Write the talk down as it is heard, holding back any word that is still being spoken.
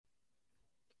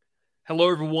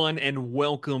Hello, everyone, and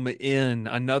welcome in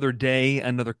another day,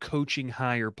 another Coaching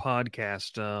Hire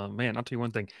podcast. Man, I'll tell you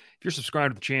one thing. If you're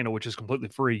subscribed to the channel, which is completely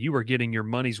free, you are getting your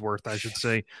money's worth, I should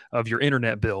say, of your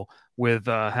internet bill with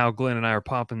how Glenn and I are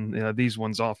popping these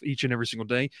ones off each and every single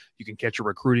day. You can catch a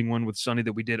recruiting one with Sonny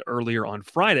that we did earlier on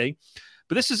Friday.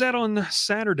 But this is out on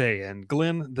Saturday. And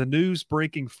Glenn, the news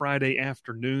breaking Friday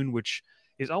afternoon, which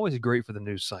is always great for the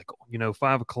news cycle.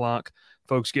 5 o'clock,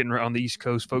 folks getting on the East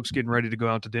Coast, folks getting ready to go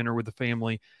out to dinner with the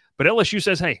family. But LSU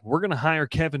says, hey, we're going to hire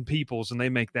Kevin Peoples, and they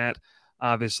make that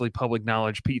obviously public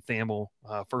knowledge. Pete Thamel,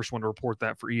 first one to report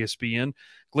that for ESPN.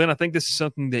 Glenn, I think this is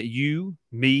something that you,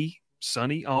 me,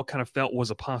 Sonny, all kind of felt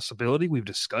was a possibility. We've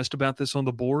discussed about this on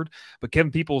the board. But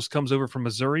Kevin Peoples comes over from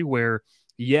Missouri where,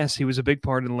 yes, he was a big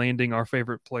part in landing our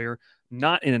favorite player,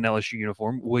 not in an LSU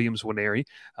uniform, Williams Winery,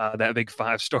 that big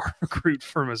 5-star recruit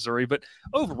for Missouri. But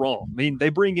overall, I mean, they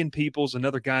bring in Peoples,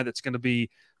 another guy that's going to be,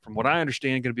 from what I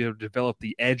understand, going to be able to develop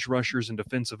the edge rushers and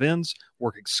defensive ends,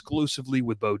 work exclusively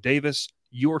with Bo Davis.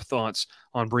 Your thoughts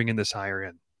on bringing this hire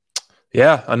in?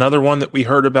 Yeah, another one that we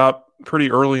heard about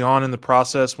pretty early on in the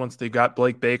process once they got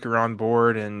Blake Baker on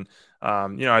board. And,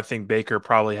 I think Baker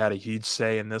probably had a huge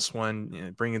say in this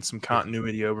one, bringing some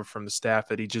continuity over from the staff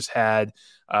that he just had,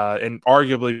 and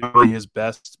arguably probably his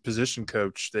best position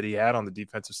coach that he had on the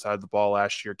defensive side of the ball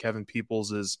last year. Kevin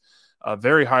Peoples is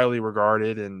very highly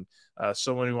regarded and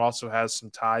someone who also has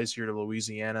some ties here to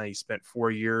Louisiana. He spent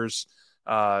 4 years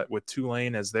with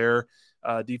Tulane as their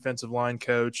defensive line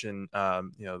coach, and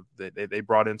they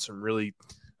brought in some really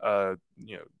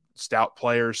stout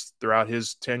players throughout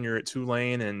his tenure at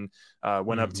Tulane, and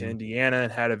went up to Indiana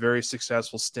and had a very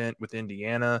successful stint with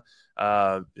Indiana.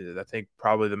 I think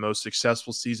probably the most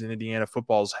successful season Indiana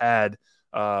football's had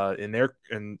in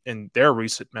their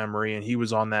recent memory, and he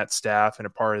was on that staff and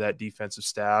a part of that defensive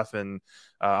staff, and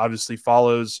obviously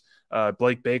follows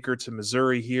Blake Baker to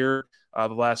Missouri here the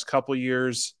last couple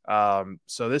years.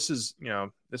 So this is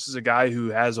a guy who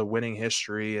has a winning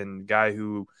history and a guy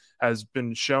who has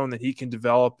been shown that he can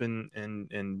develop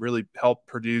and really help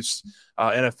produce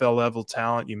NFL level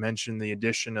talent. You mentioned the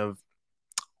addition of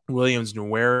Williams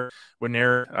Winery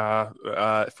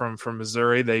from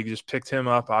Missouri. They just picked him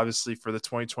up, obviously, for the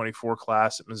 2024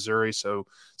 class at Missouri. So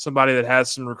somebody that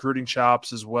has some recruiting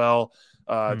chops as well.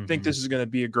 I think this is going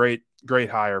to be a great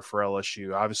hire for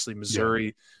LSU. Obviously,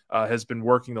 Missouri has been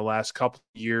working the last couple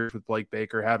of years with Blake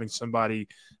Baker, having somebody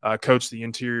coach the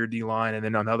interior D-line, and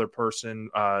then another person,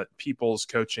 Peoples,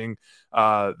 coaching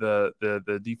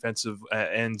the defensive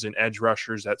ends and edge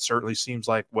rushers. That certainly seems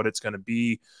like what it's going to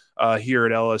be here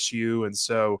at LSU. And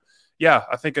so, yeah,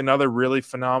 I think another really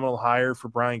phenomenal hire for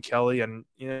Brian Kelly. And,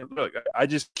 look, I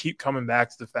just keep coming back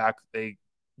to the fact that they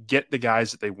get the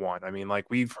guys that they want. I mean, like,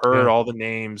 we've heard all the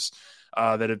names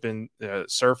that have been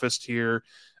surfaced here.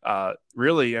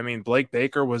 Really, I mean, Blake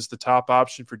Baker was the top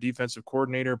option for defensive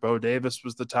coordinator. Bo Davis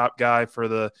was the top guy for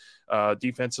the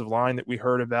defensive line that we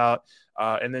heard about.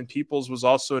 And then Peoples was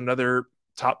also another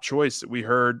top choice that we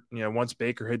heard, once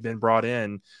Baker had been brought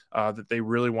in, that they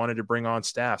really wanted to bring on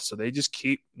staff. So they just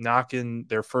keep knocking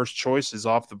their first choices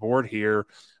off the board here.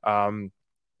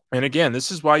 And again,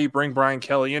 this is why you bring Brian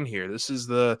Kelly in here. This is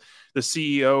the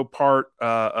CEO part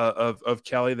of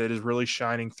Kelly that is really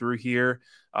shining through here.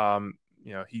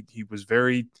 He was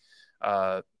very,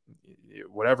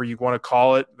 whatever you want to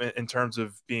call it, in terms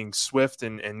of being swift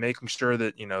and making sure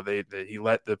that, that he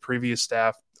let the previous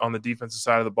staff on the defensive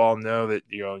side of the ball know that,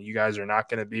 you guys are not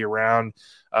going to be around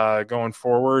going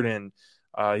forward. And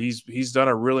he's done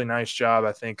a really nice job,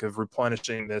 I think, of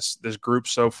replenishing this group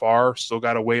so far. Still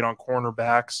got to wait on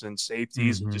cornerbacks and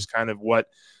safeties and just kind of what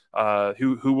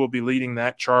who will be leading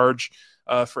that charge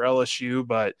for LSU.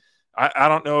 But I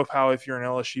don't know if you're an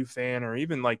LSU fan or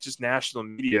even like just national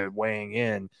media weighing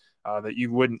in, that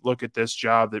you wouldn't look at this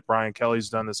job that Brian Kelly's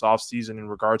done this offseason in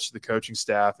regards to the coaching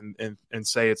staff and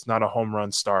say it's not a home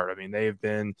run start. I mean, they've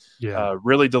been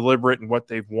really deliberate in what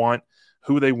they want,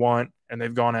 who they want, and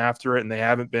they've gone after it, and they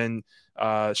haven't been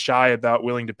shy about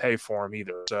willing to pay for him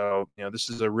either. So, this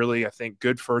is a really, I think,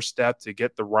 good first step to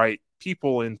get the right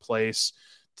people in place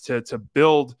to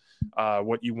build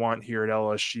what you want here at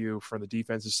LSU from the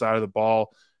defensive side of the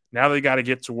ball. Now they got to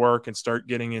get to work and start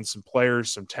getting in some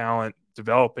players, some talent,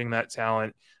 developing that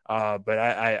talent. But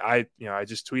I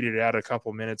just tweeted it out a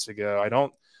couple minutes ago.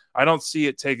 I don't see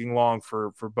it taking long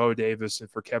for Bo Davis and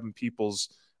for Kevin Peoples'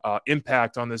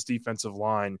 impact on this defensive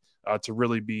line to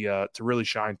really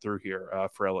shine through here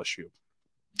for LSU.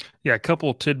 Yeah, a couple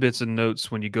of tidbits and notes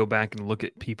when you go back and look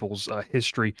at people's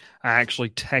history. I actually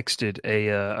texted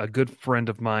a good friend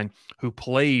of mine who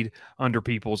played under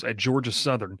Peoples at Georgia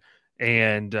Southern,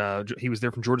 And he was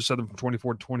there from Georgia Southern from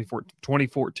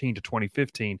 2014 to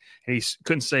 2015. And he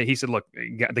couldn't say, he said, look,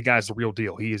 the guy's the real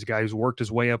deal. He is a guy who's worked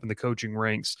his way up in the coaching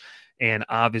ranks and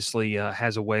obviously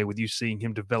has a way with you seeing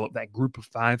him develop that group of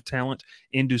 5 talent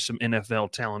into some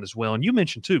NFL talent as well. And you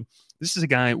mentioned, too, this is a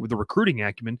guy with the recruiting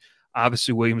acumen.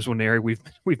 Obviously, Williams Nwaneri,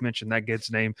 we've mentioned that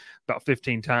kid's name about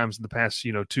 15 times in the past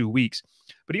 2 weeks.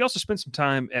 But he also spent some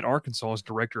time at Arkansas as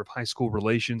director of high school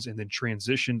relations and then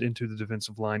transitioned into the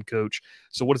defensive line coach.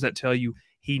 So what does that tell you?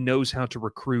 He knows how to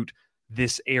recruit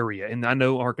this area. And I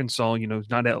know Arkansas,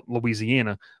 not at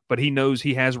Louisiana, but he knows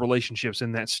he has relationships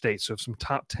in that state. So if some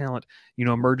top talent,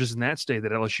 emerges in that state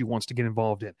that LSU wants to get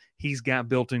involved in, he's got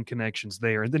built-in connections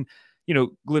there. And then,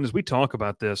 Glenn, as we talk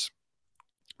about this,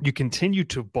 you continue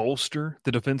to bolster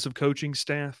the defensive coaching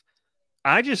staff.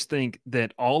 I just think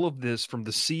that all of this from the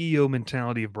CEO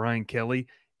mentality of Brian Kelly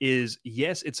is,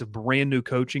 yes, it's a brand new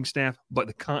coaching staff, but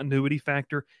the continuity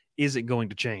factor isn't going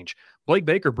to change. Blake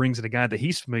Baker brings in a guy that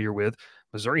he's familiar with.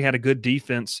 Missouri had a good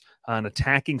defense, an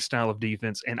attacking style of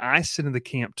defense, and I sit in the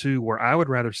camp too where I would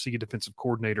rather see a defensive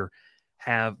coordinator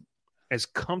have as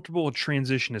comfortable a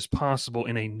transition as possible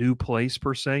in a new place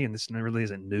per se, and this really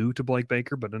isn't new to Blake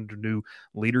Baker, but under new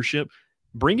leadership.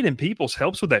 Bringing in Peoples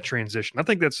helps with that transition. I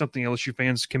think that's something LSU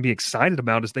fans can be excited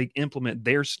about as they implement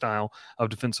their style of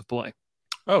defensive play.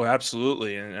 Oh,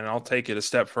 absolutely. And I'll take it a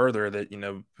step further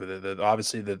that,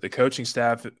 obviously the coaching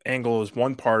staff angle is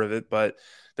one part of it, but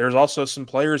there's also some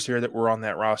players here that were on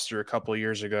that roster a couple of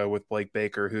years ago with Blake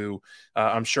Baker who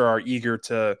I'm sure are eager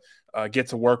to get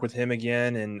to work with him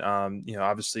again. And,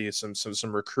 obviously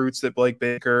some recruits that Blake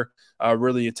Baker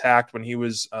really attacked when he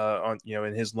was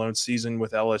in his lone season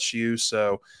with LSU.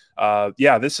 So,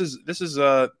 this is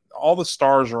all the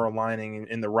stars are aligning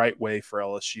in the right way for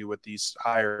LSU with these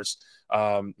hires.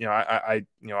 I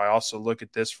also look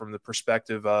at this from the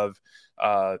perspective of,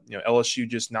 LSU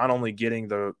just not only getting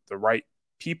the right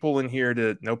people in here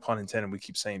to, no pun intended, we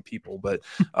keep saying people, but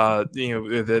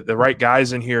the right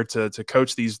guys in here to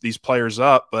coach these players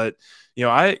up. But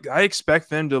I expect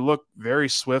them to look very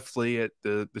swiftly at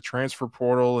the transfer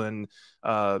portal and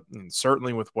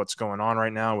certainly with what's going on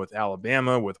right now with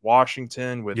Alabama, with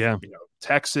Washington, with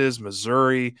Texas,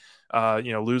 Missouri,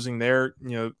 losing their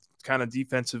kind of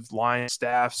defensive line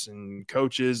staffs and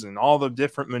coaches and all the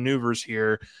different maneuvers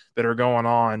here that are going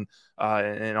on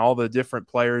and all the different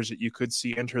players that you could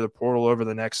see enter the portal over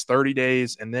the next 30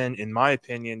 days. And then, in my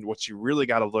opinion, what you really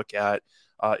got to look at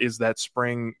is that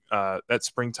springtime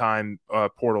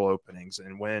portal openings.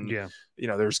 And when,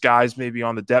 there's guys maybe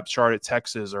on the depth chart at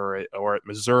Texas or at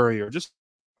Missouri or just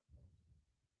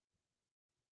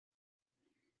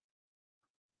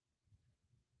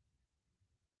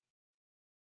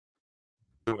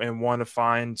and want to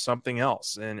find something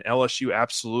else. And LSU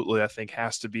absolutely, I think,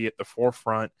 has to be at the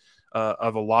forefront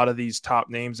of a lot of these top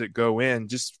names that go in,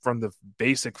 just from the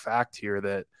basic fact here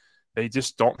that they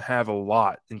just don't have a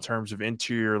lot in terms of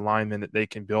interior linemen that they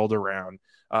can build around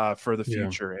for the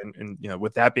future. And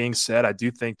with that being said, I do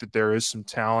think that there is some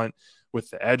talent with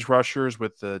the edge rushers,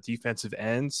 with the defensive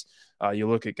ends. You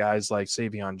look at guys like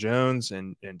Savion Jones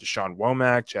and Deshaun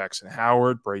Womack, Jackson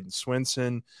Howard, Braden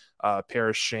Swinson,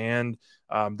 Paris Shand.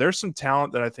 There's some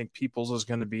talent that I think Peoples is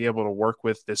going to be able to work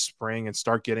with this spring and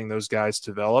start getting those guys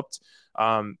developed.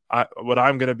 What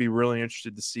I'm going to be really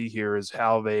interested to see here is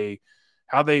how they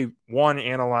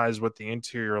analyze what the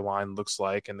interior line looks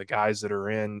like and the guys that are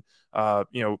in,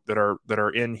 that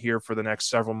are in here for the next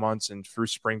several months and through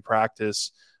spring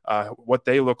practice, what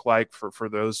they look like for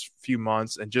those few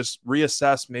months, and just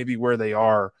reassess maybe where they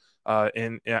are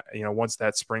once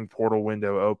that spring portal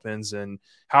window opens, and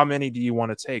how many do you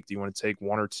want to take? Do you want to take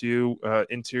one or two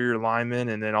interior linemen?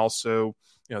 And then also,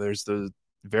 there's the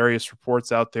various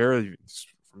reports out there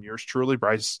from yours truly,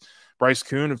 Bryce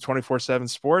Kuhn of 24/7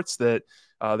 Sports, that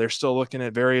they're still looking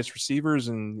at various receivers,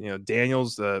 and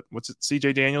Daniels,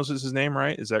 CJ Daniels is his name,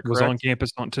 right? Is that correct? Was on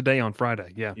campus today on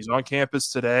Friday. Yeah, he's on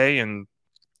campus today. And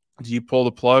do you pull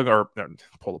the plug or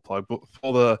pull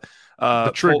the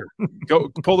trigger?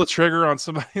 Pull the trigger on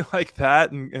somebody like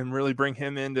that and really bring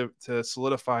him in to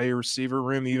solidify your receiver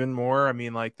room even more. I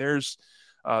mean, like there's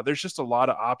just a lot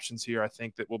of options here, I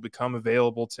think, that will become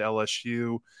available to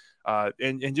LSU.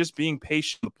 And just being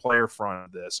patient on the player front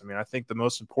of this. I mean, I think the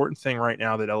most important thing right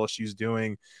now that LSU is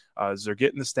doing is they're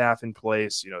getting the staff in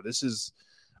place. This is,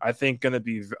 I think, going to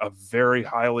be a very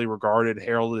highly regarded,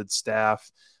 heralded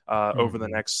staff over the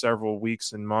next several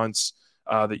weeks and months.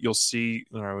 that you'll see,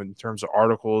 in terms of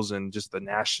articles and just the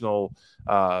national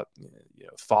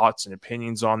thoughts and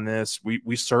opinions on this.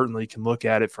 We certainly can look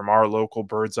at it from our local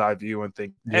bird's eye view and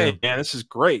think, hey, man, this is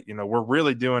great. We're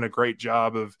really doing a great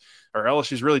job or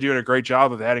LSU's really doing a great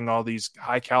job of adding all these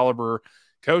high caliber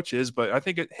coaches, but I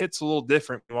think it hits a little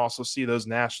different. You also see those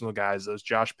national guys, those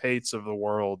Josh Pates of the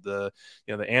world, the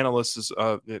analysts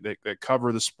that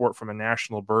cover the sport from a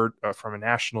national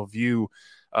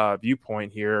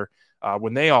viewpoint here.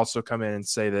 When they also come in and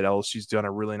say that LSU's done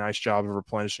a really nice job of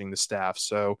replenishing the staff.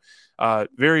 So will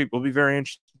be very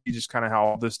interesting to see just kind of how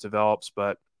all this develops,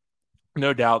 but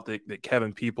no doubt that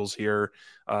Kevin Peoples here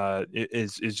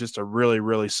is just a really,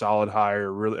 really solid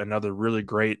hire, another really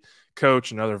great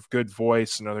coach, another good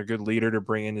voice, another good leader to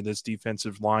bring into this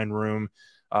defensive line room.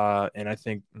 And I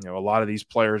think, a lot of these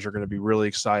players are going to be really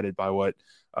excited by what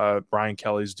Brian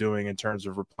Kelly's doing in terms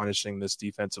of replenishing this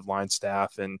defensive line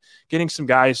staff and getting some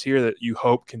guys here that you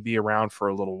hope can be around for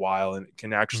a little while and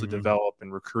can actually develop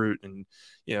and recruit and,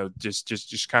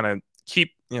 just kind of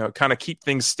keep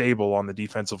things stable on the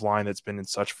defensive line that's been in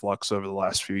such flux over the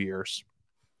last few years.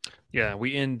 Yeah,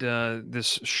 we end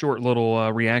this short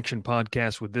little reaction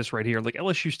podcast with this right here. Like,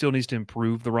 LSU still needs to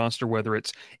improve the roster, whether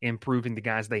it's improving the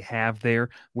guys they have there.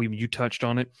 You touched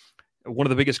on it. One of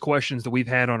the biggest questions that we've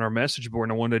had on our message board,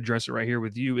 and I wanted to address it right here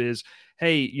with you, is,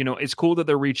 hey, it's cool that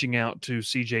they're reaching out to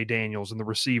CJ Daniels and the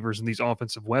receivers and these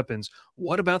offensive weapons.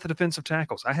 What about the defensive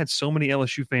tackles? I had so many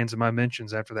LSU fans in my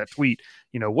mentions after that tweet.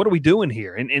 What are we doing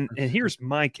here? And here's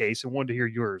my case. I wanted to hear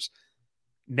yours.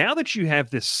 Now that you have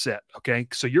this set, okay,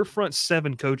 so your front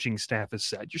seven coaching staff is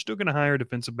set. You're still going to hire a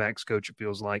defensive backs coach, it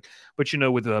feels like. But,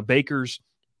 with Baker's,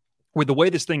 with the way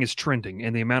this thing is trending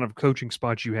and the amount of coaching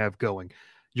spots you have going,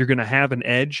 you're going to have an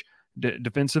edge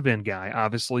defensive end guy,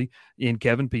 obviously, in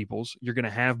Kevin Peoples. You're going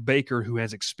to have Baker, who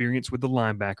has experience with the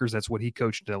linebackers. That's what he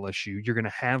coached at LSU. You're going to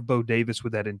have Bo Davis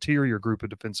with that interior group of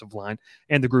defensive line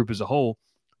and the group as a whole.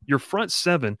 Your front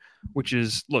seven, which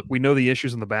is, look, we know the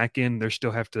issues on the back end. They still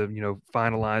have to,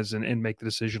 finalize and make the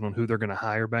decision on who they're going to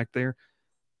hire back there.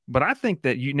 But I think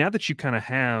that now that you kind of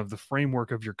have the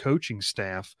framework of your coaching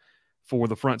staff for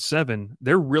the front seven,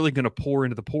 they're really going to pour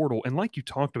into the portal. And like you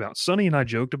talked about, Sonny and I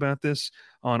joked about this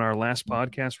on our last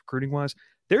podcast, recruiting-wise,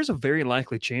 there's a very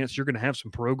likely chance you're going to have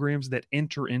some programs that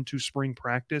enter into spring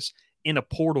practice in a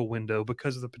portal window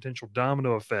because of the potential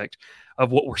domino effect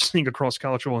of what we're seeing across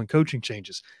college football and coaching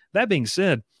changes. That being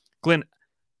said, Glenn,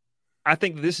 I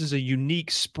think this is a unique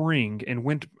spring and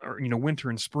winter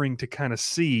and spring to kind of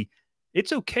see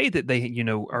it's okay that they,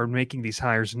 are making these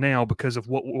hires now because of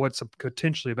what's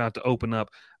potentially about to open up.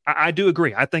 I do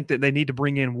agree. I think that they need to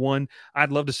bring in one.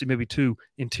 I'd love to see maybe two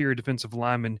interior defensive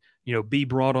linemen, be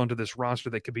brought onto this roster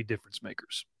that could be difference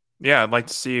makers. Yeah, I'd like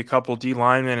to see a couple D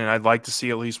linemen, and I'd like to see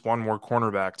at least one more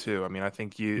cornerback too. I mean, I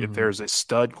think if there's a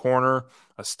stud corner,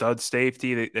 a stud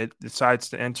safety that decides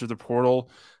to enter the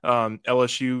portal,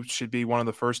 LSU should be one of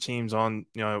the first teams on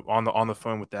the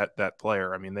phone with that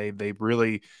player. I mean, they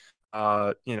really,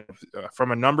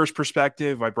 from a numbers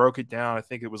perspective, I broke it down. I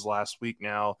think it was last week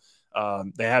now.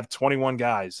 They have 21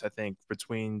 guys, I think,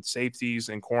 between safeties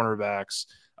and cornerbacks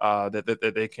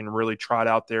that they can really trot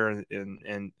out there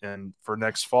and for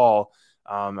next fall.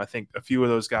 I think a few of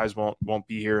those guys won't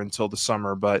be here until the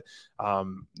summer, but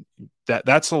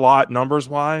that's a lot numbers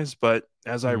wise. But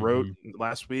as I wrote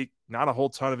last week, not a whole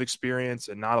ton of experience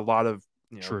and not a lot of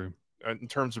True. In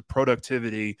terms of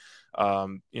productivity.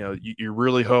 You're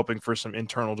really hoping for some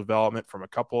internal development from a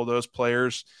couple of those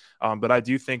players. But I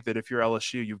do think that if you're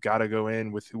LSU, you've got to go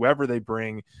in with whoever they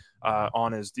bring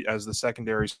on as the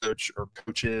secondary coach or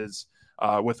coaches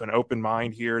with an open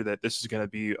mind here, that this is going to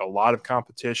be a lot of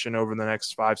competition over the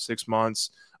next 5-6 months.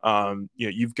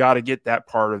 You've got to get that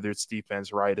part of its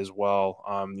defense right as well.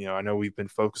 I know we've been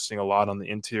focusing a lot on the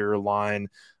interior line,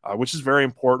 which is very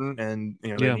important, and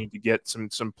they need to get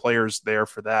some players there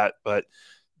for that. But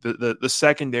the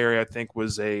secondary, I think,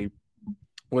 was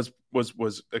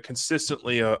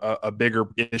consistently a bigger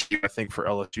issue, I think, for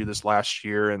LSU this last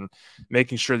year, and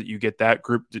making sure that you get that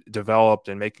group developed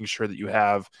and making sure that you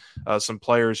have some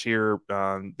players here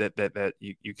that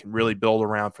you can really build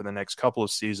around for the next couple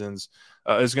of seasons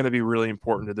is going to be really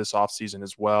important to this offseason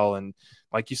as well. And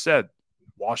like you said,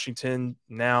 Washington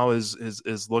now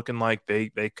is looking like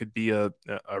they could be a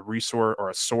resource or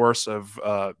a source of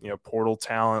portal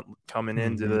talent coming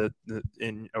into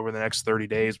over the next 30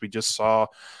 days. We just saw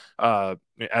I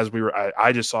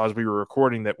just saw as we were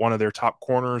recording that one of their top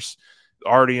corners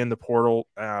already in the portal.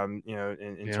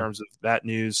 In terms of that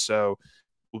news, so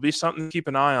will be something to keep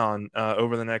an eye on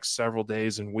over the next several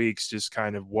days and weeks. Just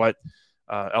kind of what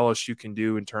LSU can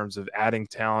do in terms of adding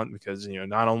talent, because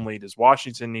not only does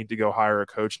Washington need to go hire a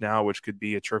coach now, which could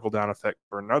be a trickle-down effect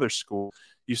for another school,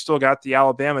 you still got the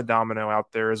Alabama domino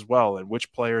out there as well, and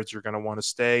which players are going to want to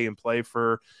stay and play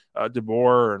for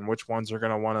DeBoer, and which ones are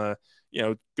going to want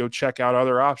to go check out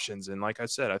other options. And like I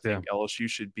said, I think LSU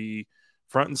should be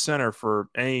front and center for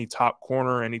any top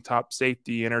corner, any top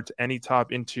safety, any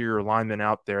top interior lineman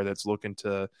out there that's looking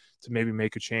to maybe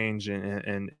make a change.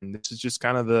 And this is just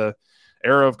kind of the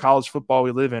era of college football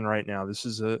we live in right now. This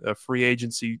is a free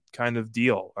agency kind of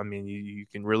deal. I mean, you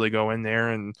can really go in there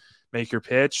and make your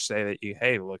pitch, say that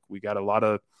hey, look, we got a lot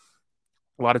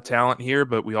of talent here,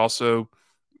 but we also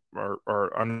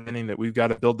are understanding that we've got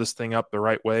to build this thing up the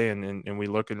right way, and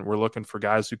we're looking for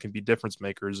guys who can be difference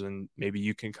makers, and maybe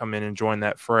you can come in and join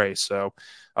that fray. So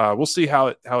we'll see how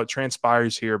it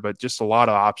transpires here, but just a lot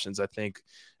of options, I think,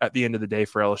 at the end of the day,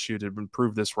 for LSU to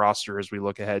improve this roster as we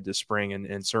look ahead to spring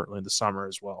and certainly the summer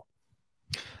as well.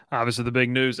 Obviously, the big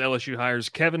news, LSU hires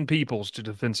Kevin Peoples to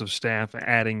defensive staff,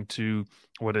 adding to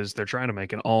they're trying to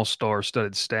make an all-star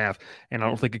studded staff. And I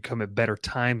don't think it could come at better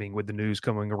timing with the news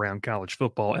coming around college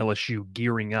football, LSU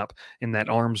gearing up in that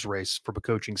arms race from a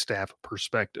coaching staff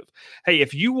perspective. Hey,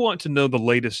 if you want to know the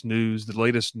latest news, the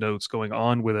latest notes going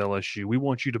on with LSU, we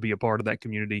want you to be a part of that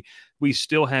community. We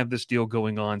still have this deal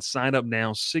going on. Sign up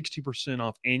now, 60%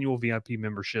 off annual VIP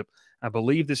membership. I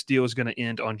believe this deal is going to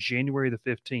end on January the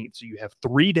 15th. So you have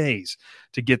 3 days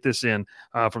to get this in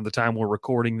from the time we're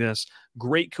recording this.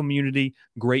 Great community,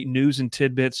 great news and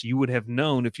tidbits. You would have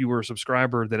known if you were a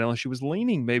subscriber that LSU was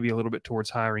leaning maybe a little bit towards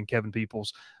hiring Kevin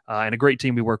Peoples, and a great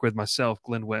team we work with, myself,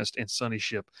 Glenn West, and Sonny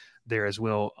Ship there as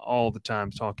well, all the time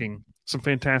talking some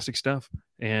fantastic stuff.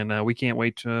 And we can't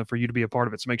wait for you to be a part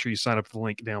of it. So make sure you sign up for the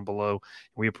link down below.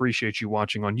 We appreciate you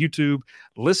watching on YouTube,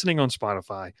 listening on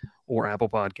Spotify or Apple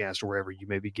Podcast, or wherever you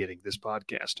may be getting this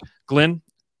podcast. Glenn,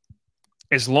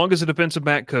 as long as a defensive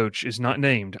back coach is not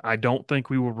named, I don't think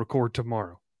we will record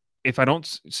tomorrow. If I don't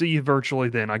see you virtually,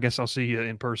 then I guess I'll see you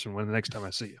in person when the next time I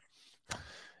see you.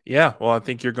 Yeah, well, I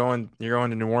think you're going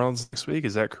to New Orleans next week.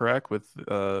 Is that correct, with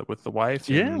the wife?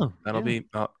 Yeah, that'll be.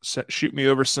 Shoot me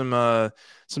over some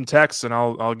texts, and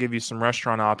I'll give you some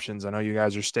restaurant options. I know you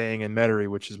guys are staying in Metairie,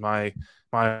 which is my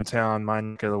town, my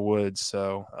neck of the woods.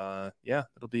 So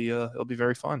it'll be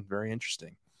very fun, very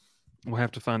interesting. We'll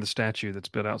have to find the statue that's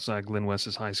built outside Glenn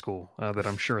West's high school that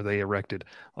I'm sure they erected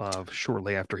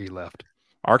shortly after he left.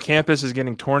 Our campus is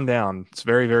getting torn down. It's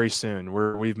very, very soon.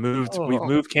 We've moved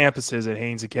campuses at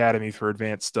Haynes Academy for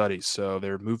advanced studies, so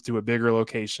they're moved to a bigger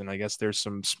location. I guess there's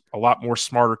a lot more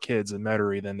smarter kids in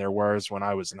Metairie than there was when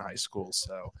I was in high school,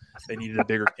 so they needed a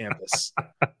bigger campus.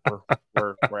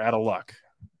 We're out of luck.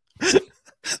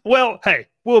 Well, hey,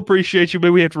 we'll appreciate you.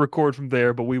 Maybe we have to record from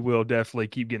there, but we will definitely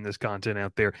keep getting this content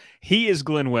out there. He is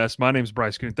Glenn West. My name is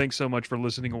Bryce Coon. Thanks so much for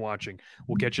listening and watching.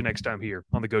 We'll catch you next time here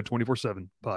on the Go 24/7 podcast.